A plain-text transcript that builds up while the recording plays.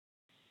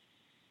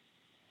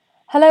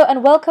Hello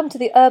and welcome to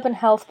the Urban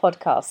Health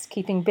Podcast,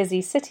 keeping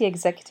busy city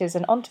executives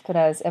and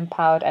entrepreneurs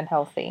empowered and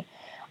healthy.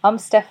 I'm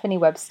Stephanie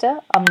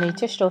Webster. I'm a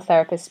nutritional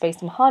therapist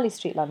based in Harley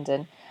Street,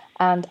 London,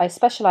 and I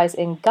specialise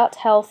in gut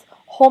health,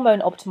 hormone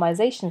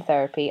optimization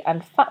therapy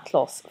and fat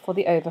loss for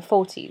the over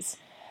 40s.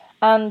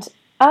 And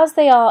as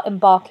they are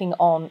embarking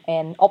on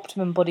an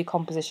optimum body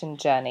composition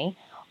journey,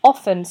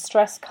 often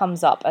stress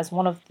comes up as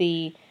one of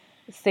the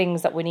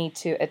things that we need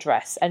to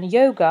address. And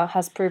yoga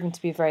has proven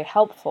to be very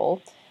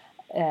helpful.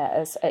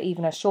 As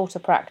even a shorter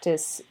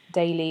practice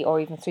daily or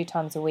even 3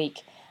 times a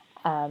week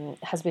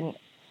has been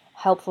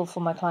helpful for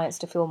my clients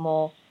to feel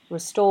more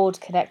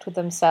restored, connect with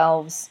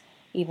themselves,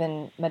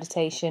 even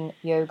meditation,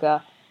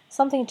 yoga,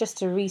 something just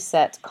to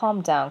reset,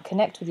 calm down,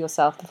 connect with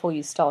yourself before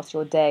you start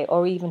your day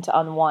or even to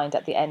unwind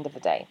at the end of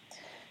the day.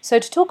 So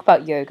to talk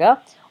about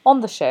yoga, on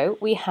the show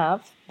we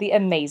have the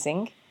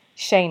amazing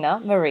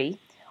Shaina Maree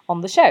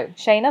on the show.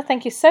 Shaina,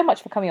 thank you so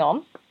much for coming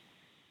on.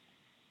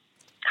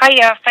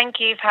 Hiya, thank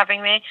you for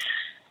having me.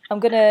 I'm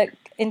going to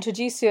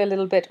introduce you a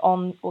little bit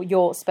on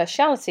your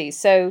speciality.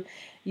 So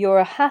you're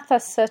a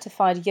Hatha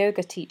certified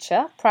yoga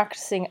teacher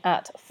practicing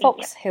at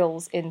Fox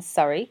Hills in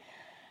Surrey.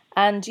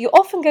 And you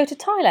often go to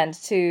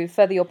Thailand to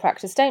further your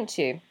practice, don't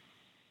you?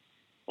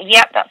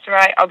 Yep, that's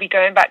right. I'll be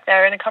going back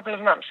there in a couple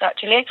of months,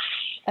 actually.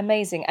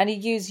 Amazing. And you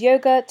use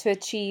yoga to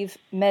achieve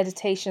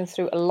meditation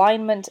through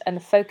alignment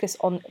and focus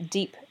on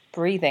deep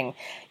breathing.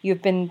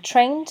 You've been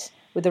trained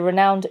with the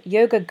renowned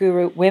yoga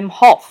guru Wim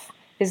Hof.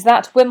 Is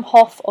that Wim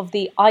Hof of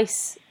the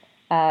ice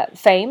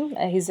fame?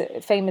 He's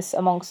famous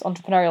amongst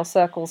entrepreneurial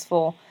circles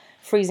for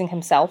freezing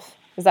himself.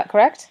 Is that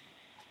correct?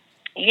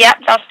 Yep,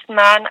 that's the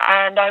man.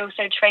 And I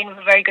also train with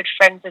very good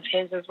friends of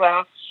his as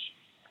well.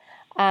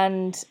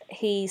 And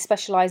he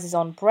specialises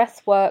on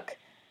breath work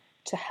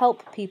to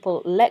help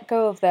people let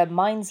go of their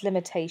mind's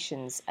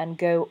limitations and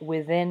go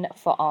within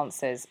for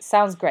answers.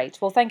 Sounds great.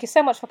 Well, thank you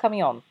so much for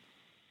coming on.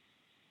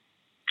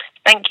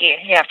 Thank you.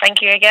 Yeah,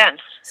 thank you again.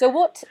 So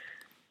what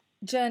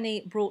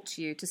journey brought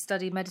you to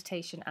study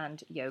meditation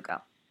and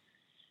yoga?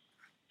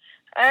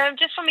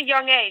 Just from a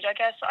young age, I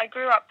guess I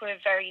grew up with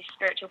very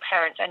spiritual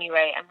parents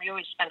anyway, and we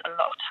always spent a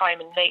lot of time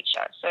in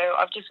nature. So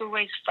I've just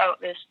always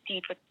felt this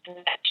deeper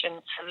connection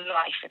to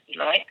life, if you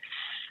like.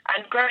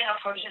 And growing up,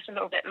 I was just a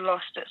little bit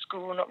lost at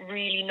school, not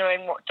really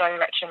knowing what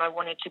direction I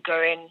wanted to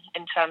go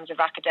in terms of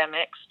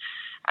academics.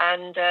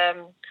 And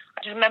I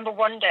just remember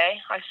one day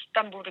I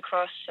stumbled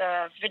across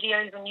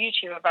videos on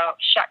YouTube about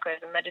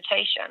chakras and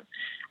meditation.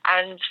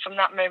 And from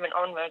that moment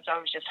onwards, I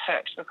was just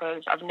hooked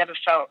because I've never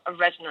felt a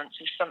resonance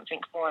of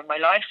something more in my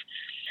life.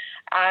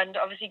 And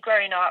obviously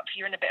growing up,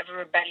 you're in a bit of a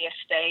rebellious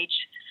stage.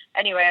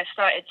 Anyway, I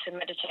started to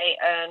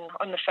meditate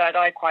on the third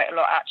eye quite a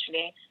lot,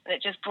 actually. And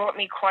it just brought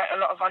me quite a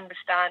lot of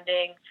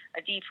understanding,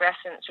 a deeper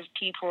essence of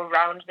people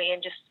around me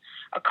and just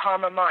a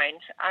calmer mind.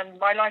 And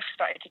my life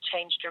started to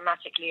change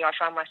dramatically. I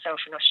found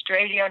myself in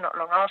Australia not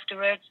long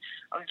afterwards.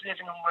 I was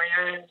living on my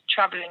own,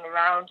 traveling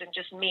around and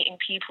just meeting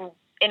people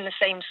in the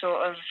same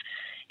sort of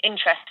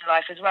interest in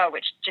life as well,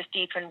 which just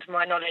deepened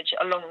my knowledge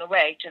along the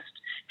way. Just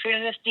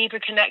feeling this deeper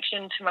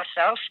connection to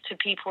myself, to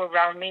people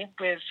around me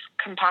with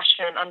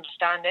compassion and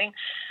understanding,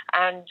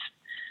 and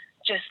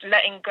just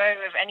letting go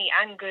of any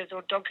angers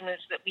or dogmas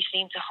that we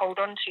seem to hold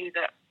on to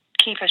that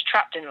keep us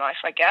trapped in life,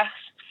 I guess.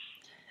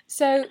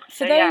 So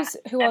for those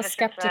who are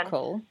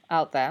skeptical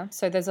out there,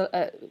 so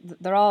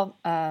there are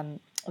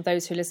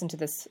those who listen to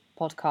this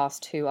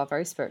podcast who are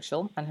very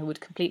spiritual and who would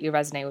completely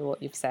resonate with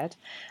what you've said.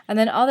 And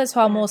then others who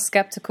are more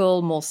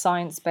skeptical, more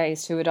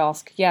science-based, who would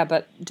ask, yeah,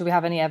 but do we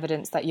have any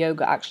evidence that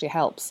yoga actually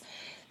helps?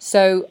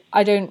 So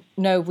I don't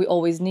know if we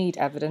always need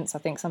evidence. I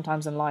think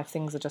sometimes in life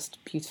things are just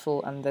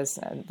beautiful and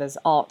there's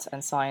art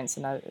and science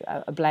and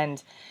a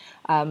blend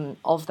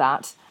of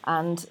that.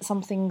 And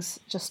some things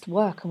just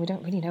work and we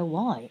don't really know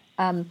why.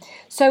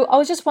 So I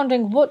was just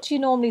wondering, what do you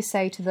normally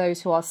say to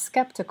those who are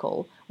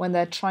skeptical when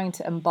they're trying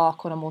to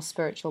embark on a more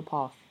spiritual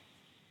path?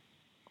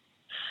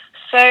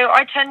 So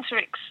I tend to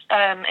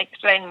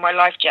explain my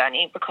life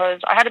journey because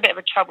I had a bit of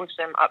a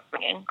troublesome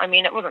upbringing. I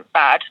mean, it wasn't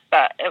bad,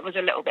 but it was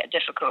a little bit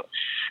difficult.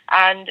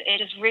 And it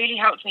has really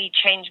helped me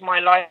change my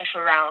life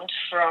around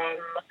from,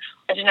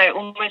 I don't know,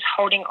 almost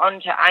holding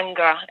on to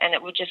anger, and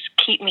it would just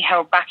keep me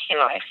held back in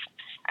life.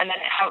 And then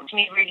it helped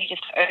me really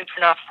just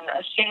open up. And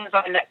as soon as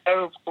I let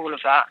go of all of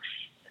that,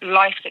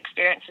 life's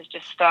experiences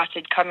just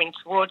started coming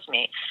towards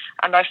me.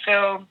 And I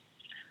feel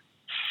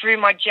through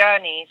my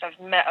journeys, I've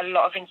met a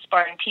lot of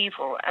inspiring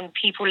people, and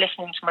people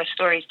listening to my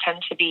stories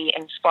tend to be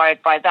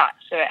inspired by that.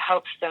 So it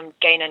helps them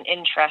gain an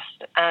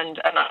interest and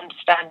an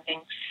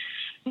understanding,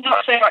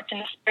 not so much in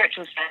the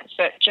spiritual sense,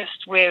 but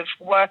just with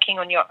working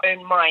on your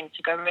own mind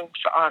to go in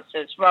for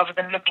answers rather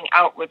than looking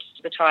outwards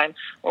to the time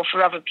or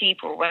for other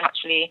people, when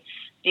actually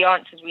the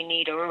answers we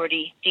need are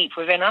already deep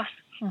within us.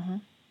 Mm-hmm.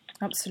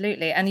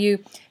 Absolutely. And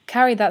you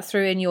carry that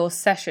through in your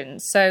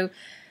sessions. So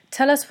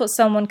tell us what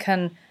someone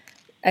can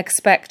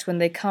expect when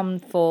they come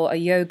for a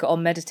yoga or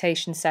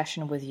meditation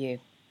session with you.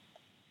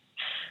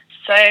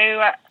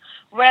 So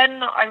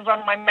when I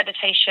run my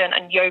meditation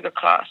and yoga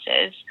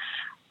classes,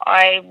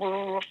 I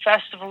will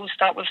first of all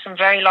start with some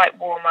very light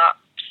warm-ups.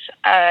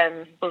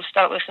 We'll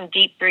start with some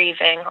deep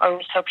breathing. I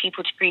always tell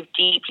people to breathe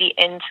deeply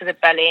into the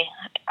belly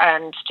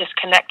and just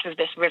connect with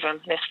this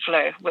rhythm, this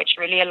flow, which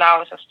really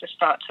allows us to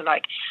start to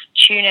like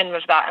tune in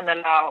with that and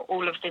allow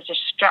all of the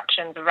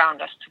distractions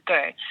around us to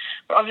go.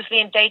 But obviously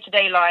in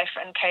day-to-day life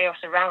and chaos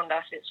around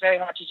us, it's very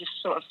hard to just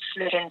sort of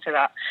slip into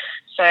that.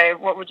 So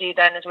what we'll do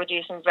then is we'll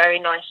do some very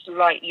nice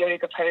light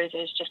yoga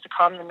poses just to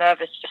calm the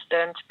nervous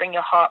system, to bring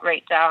your heart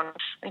rate down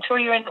until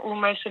you're in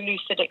almost a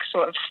lucidic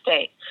sort of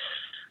state.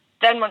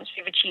 Then once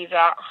we've achieved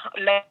that,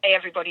 lay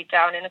everybody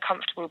down in a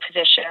comfortable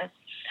position,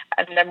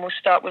 and then we'll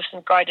start with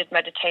some guided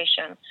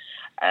meditation.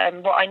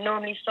 What I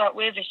normally start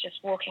with is just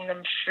walking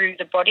them through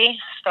the body,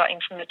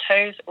 starting from the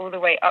toes all the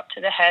way up to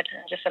the head,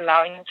 and just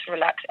allowing them to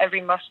relax every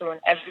muscle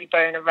and every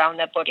bone around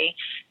their body,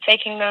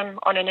 taking them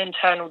on an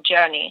internal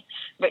journey,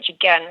 which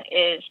again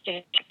is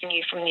disconnecting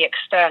you from the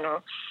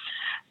external.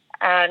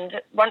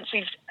 And once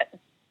we've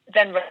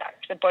then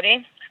relaxed the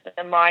body,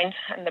 the mind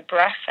and the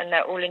breath, and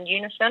they're all in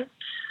unison,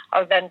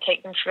 I'll then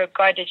take them through a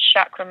guided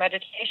chakra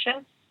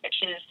meditation, which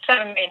is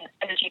 7 main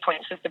energy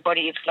points of the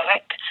body, if you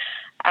like.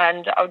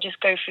 And I'll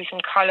just go through some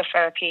color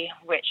therapy,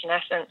 which in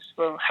essence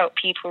will help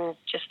people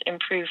just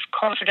improve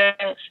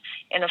confidence,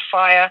 inner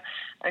fire,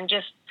 and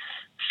just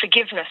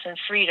forgiveness and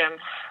freedom.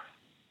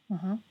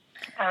 Mm-hmm.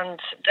 And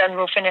then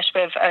we'll finish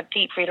with a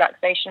deep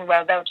relaxation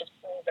where they'll just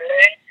fall below.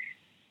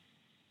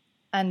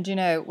 And, you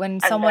know, when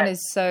someone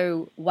is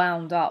so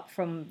wound up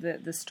from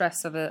the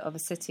stress of a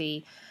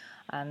city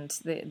and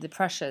the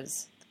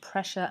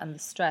pressure and the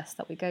stress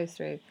that we go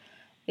through,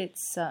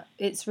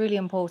 it's really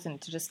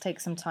important to just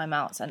take some time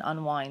out and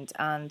unwind,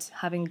 and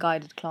having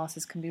guided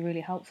classes can be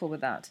really helpful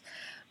with that.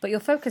 But your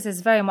focus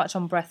is very much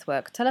on breath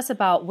work. Tell us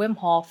about Wim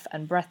Hof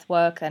and breath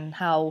work and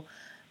how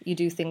you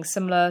do things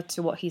similar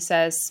to what he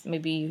says.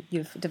 Maybe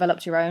you've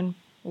developed your own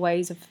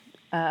ways of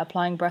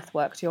applying breath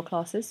work to your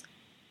classes.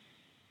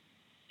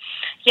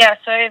 Yeah,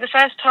 so the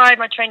first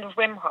time I trained with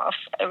Wim Hof,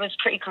 it was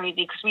pretty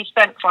crazy because we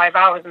spent 5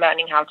 hours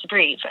learning how to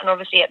breathe. And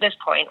obviously at this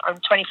point, I'm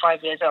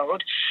 25 years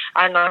old,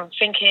 and I'm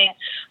thinking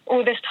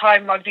all this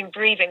time I've been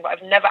breathing, but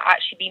I've never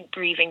actually been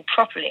breathing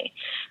properly.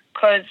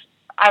 Because,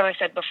 as I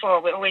said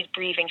before, we're always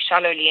breathing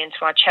shallowly into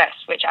our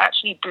chest, which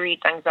actually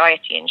breeds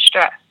anxiety and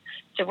stress.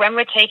 So when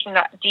we're taking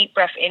that deep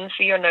breath in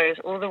through your nose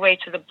all the way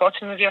to the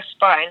bottom of your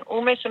spine,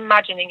 almost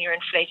imagining you're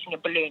inflating a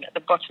balloon at the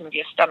bottom of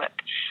your stomach,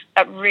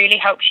 that really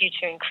helps you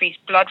to increase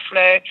blood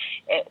flow,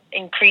 it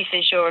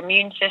increases your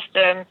immune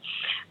system,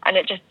 and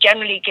it just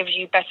generally gives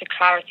you better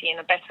clarity and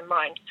a better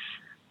mind.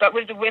 But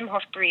with the Wim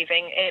Hof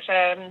breathing, it's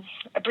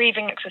a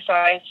breathing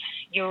exercise.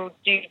 You'll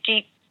do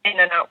deep in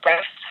and out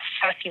breaths,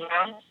 30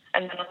 rounds,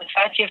 and then on the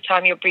 30th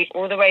time, you'll breathe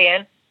all the way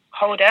in,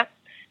 hold it,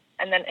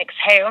 and then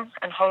exhale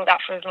and hold that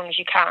for as long as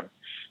you can.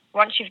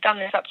 Once you've done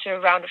this up to a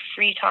round of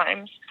 3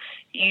 times,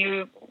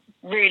 you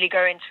really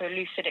go into a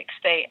lucidic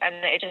state, and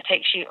it just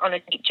takes you on a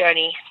deep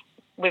journey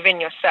within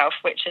yourself,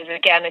 which is,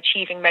 again,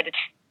 achieving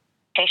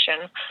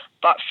meditation,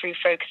 but through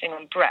focusing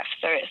on breath.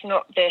 So it's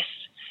not this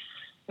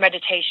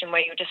meditation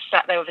where you're just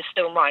sat there with a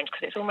still mind,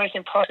 because it's almost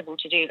impossible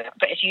to do that.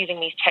 But it's using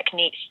these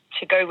techniques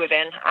to go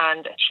within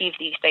and achieve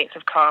these states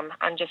of calm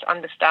and just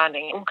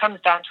understanding. It all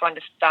comes down to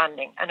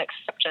understanding and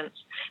acceptance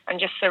and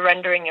just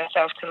surrendering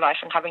yourself to life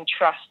and having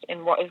trust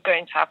in what is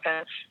going to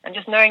happen, and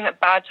just knowing that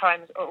bad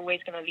times are always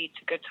going to lead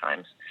to good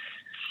times.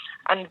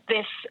 And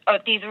these are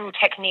all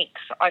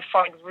techniques I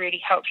find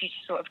really help you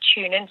to sort of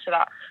tune into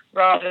that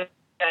rather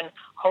than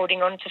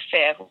holding on to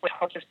fear, which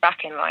holds us back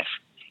in life.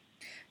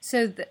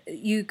 So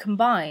you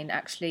combine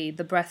actually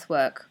the breath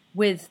work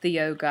with the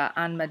yoga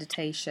and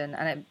meditation,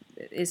 and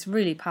it's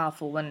really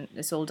powerful when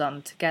it's all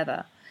done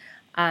together.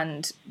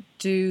 And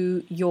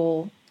do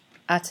your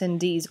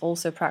attendees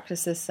also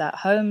practice this at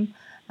home,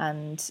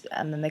 and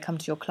then they come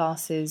to your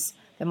classes?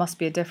 There must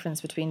be a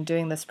difference between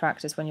doing this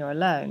practice when you're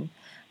alone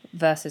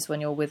versus when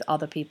you're with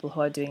other people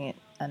who are doing it,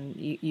 and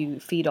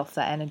you feed off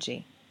that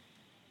energy.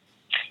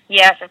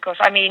 Yes, of course.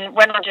 I mean,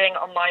 when I'm doing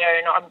it on my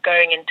own, I'm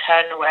going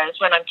internal, whereas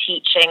when I'm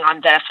teaching,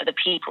 I'm there for the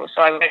people.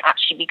 So I won't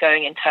actually be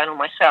going internal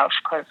myself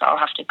because I'll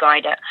have to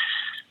guide it.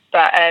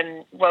 But,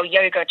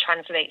 yoga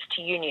translates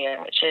to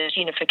union, which is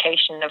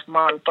unification of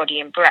mind, body,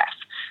 and breath.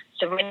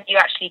 So when you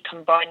actually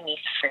combine these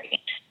 3,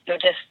 you're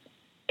just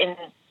in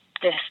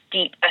this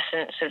deep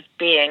essence of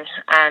being,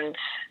 and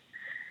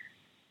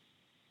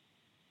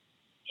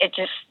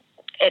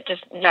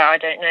I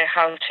don't know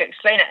how to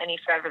explain it any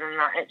further than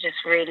that. It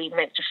just really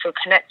makes you feel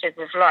connected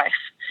with life.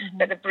 Mm-hmm.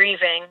 But the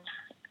breathing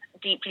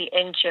deeply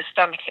into your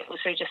stomach, it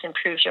also just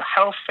improves your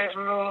health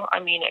overall. I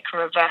mean, it can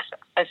reverse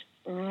a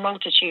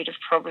multitude of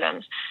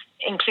problems,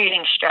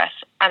 including stress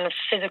and the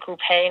physical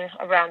pain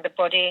around the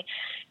body.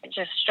 It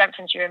just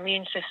strengthens your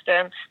immune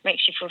system,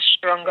 makes you feel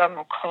stronger,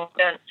 more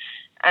confident,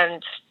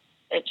 and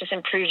it just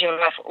improves your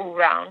life all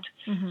round.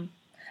 Mm-hmm.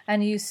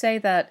 And you say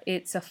that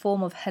it's a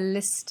form of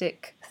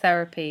holistic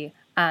therapy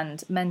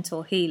and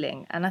mental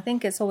healing. And I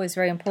think it's always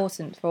very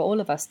important for all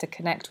of us to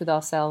connect with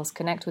ourselves,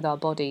 connect with our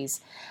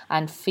bodies,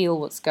 and feel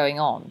what's going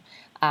on.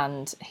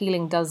 And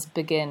healing does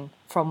begin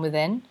from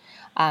within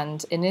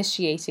and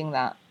initiating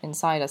that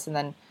inside us, and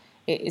then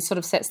it sort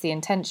of sets the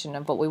intention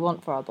of what we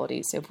want for our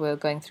bodies if we're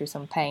going through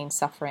some pain,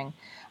 suffering.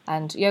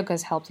 And yoga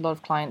has helped a lot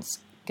of clients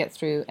get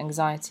through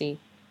anxiety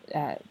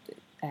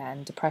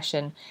and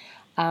depression,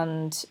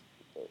 and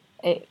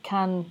it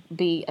can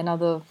be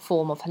another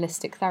form of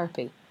holistic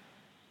therapy.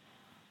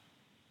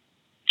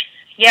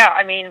 Yeah,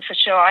 I mean, for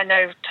sure. I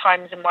know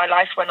times in my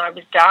life when I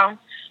was down,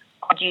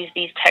 I'd use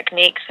these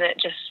techniques, and it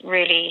just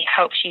really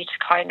helps you to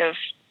kind of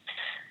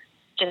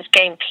just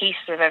gain peace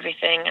with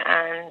everything,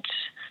 and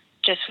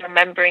just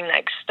remembering that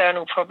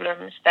external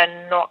problems,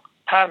 they're not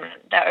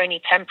permanent, they're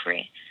only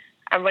temporary.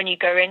 And when you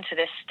go into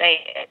this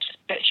state, it just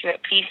puts you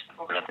at peace with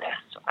all of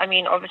this. I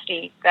mean,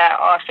 obviously, there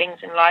are things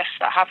in life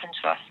that happen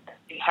to us that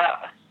do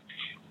hurt us,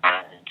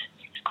 and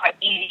it's quite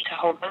easy to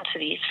hold on to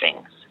these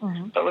things.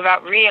 Mm-hmm. But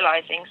without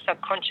realizing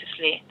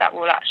subconsciously, that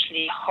will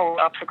actually hold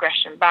our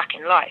progression back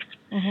in life.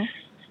 Mm-hmm.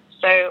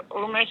 So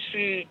almost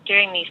through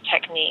doing these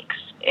techniques,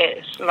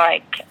 it's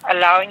like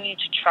allowing you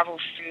to travel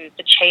through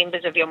the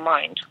chambers of your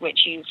mind,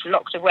 which you've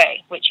locked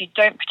away, which you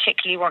don't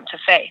particularly want to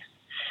face.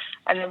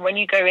 And then when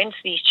you go into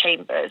these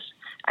chambers,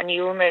 and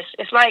you almost,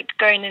 it's like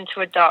going into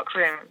a dark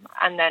room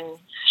and then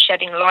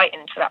shedding light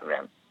into that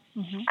room,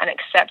 mm-hmm. and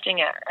accepting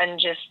it, and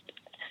just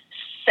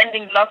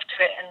sending love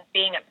to it, and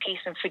being at peace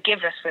and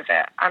forgiveness with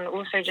it, and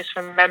also just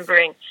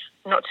remembering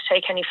not to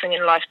take anything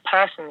in life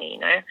personally, you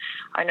know.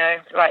 I know,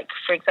 like,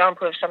 for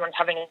example, if someone's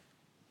having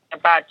a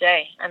bad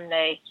day and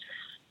they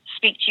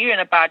speak to you in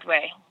a bad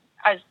way,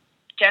 as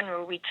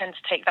general, we tend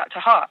to take that to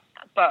heart.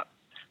 But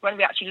when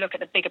we actually look at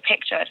the bigger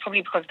picture, it's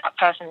probably because that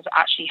person's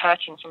actually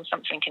hurting from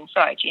something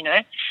inside, you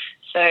know.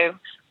 So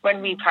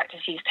when we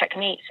practice these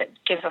techniques, it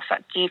gives us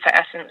that deeper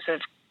essence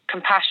of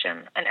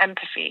compassion and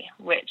empathy,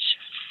 which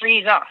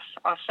frees us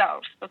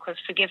ourselves, because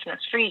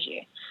forgiveness frees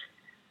you.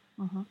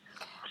 Mm-hmm.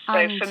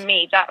 So for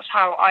me, that's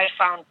how I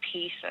found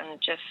peace,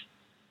 and just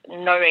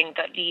knowing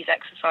that these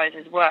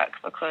exercises work,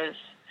 because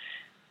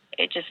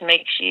it just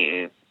makes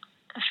you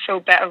feel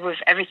better with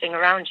everything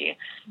around you.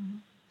 Mm-hmm.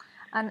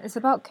 And it's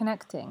about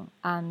connecting.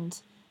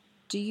 And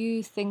do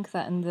you think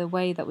that in the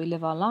way that we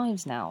live our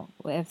lives now,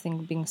 with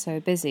everything being so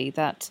busy,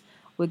 that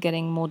we're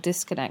getting more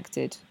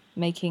disconnected,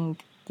 making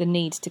the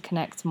need to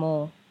connect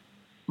more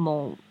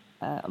of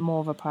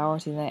a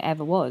priority than it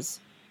ever was?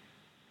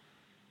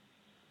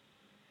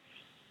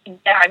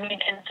 Yeah, I mean,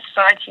 in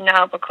society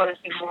now, because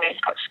we've always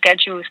got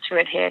schedules to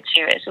adhere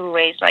to, it's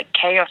always like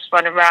chaos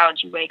run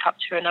around. You wake up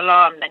to an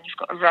alarm, then you've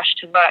got to rush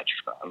to work,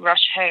 you've got to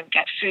rush home,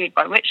 get food,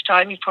 by which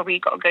time you've probably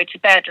got to go to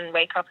bed and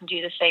wake up and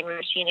do the same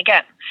routine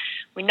again.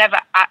 We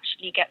never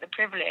actually get the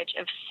privilege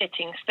of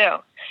sitting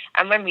still.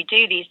 And when we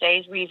do these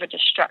days, we're either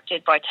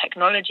distracted by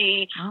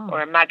technology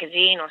or a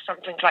magazine or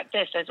something like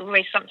this. There's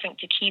always something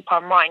to keep our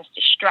minds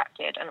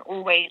distracted, and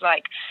always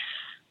like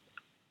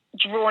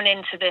drawn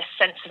into this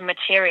sense of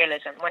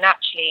materialism, when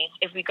actually,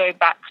 if we go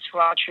back to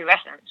our true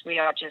essence, we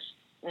are just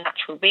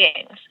natural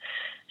beings.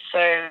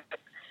 So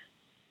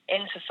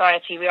in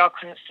society, we are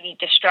constantly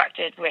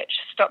distracted, which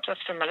stops us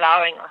from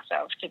allowing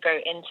ourselves to go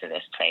into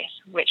this place,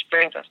 which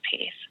brings us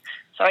peace.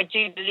 So I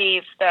do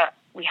believe that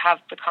we have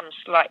become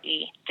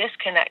slightly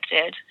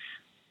disconnected,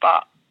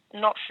 but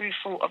not through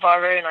fault of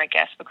our own, I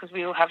guess, because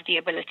we all have the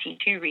ability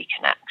to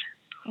reconnect.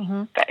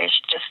 Mm-hmm. But it's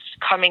just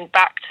coming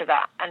back to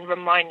that and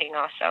reminding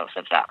ourselves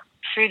of that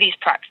through these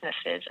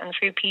practices and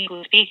through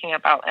people speaking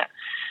about it.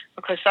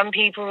 Because some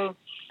people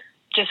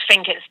just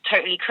think it's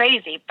totally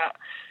crazy, but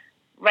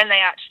when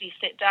they actually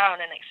sit down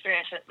and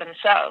experience it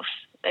themselves,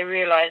 they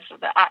realize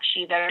that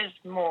actually there is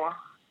more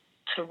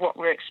to what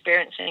we're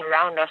experiencing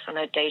around us on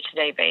a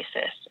day-to-day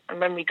basis. And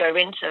when we go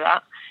into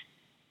that,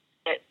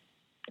 it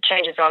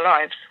changes our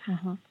lives.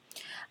 Mm-hmm.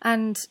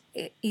 And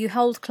you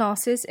hold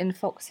classes in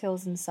Fox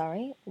Hills in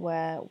Surrey,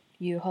 where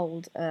you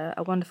hold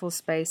a wonderful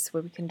space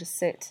where we can just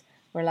sit,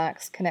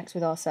 relax, connect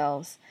with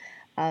ourselves,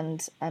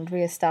 and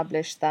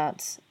reestablish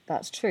that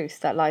truth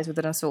that lies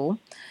within us all.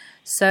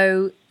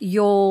 So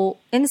your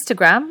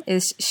Instagram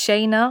is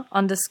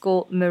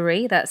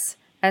Shaina_Maree. That's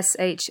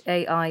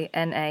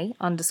SHAINA_Maree,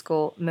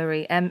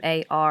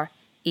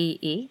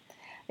 MAREE.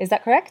 Is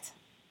that correct?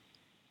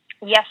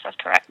 Yes, that's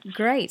correct.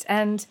 Great.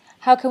 And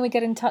how can we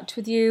get in touch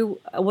with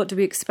you? What do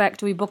we expect?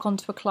 Do we book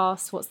onto a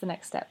class? What's the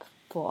next step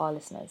for our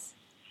listeners?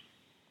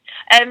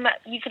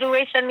 You could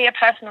always send me a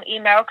personal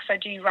email, because I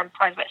do run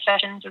private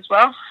sessions as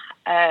well.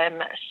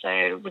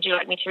 So would you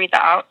like me to read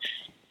that out?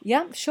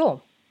 Yeah,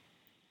 sure.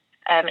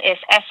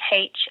 It's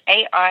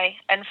SHAI,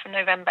 N for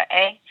November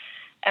A,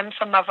 M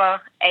for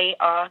Mother,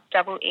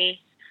 AREE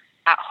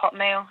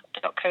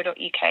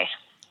 @hotmail.co.uk.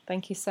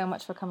 Thank you so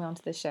much for coming on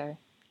to the show.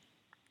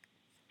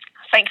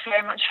 Thank you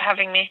very much for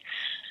having me.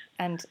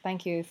 And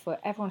thank you for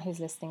everyone who's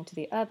listening to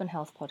the Urban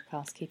Health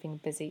Podcast, Keeping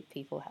Busy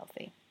People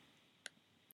Healthy.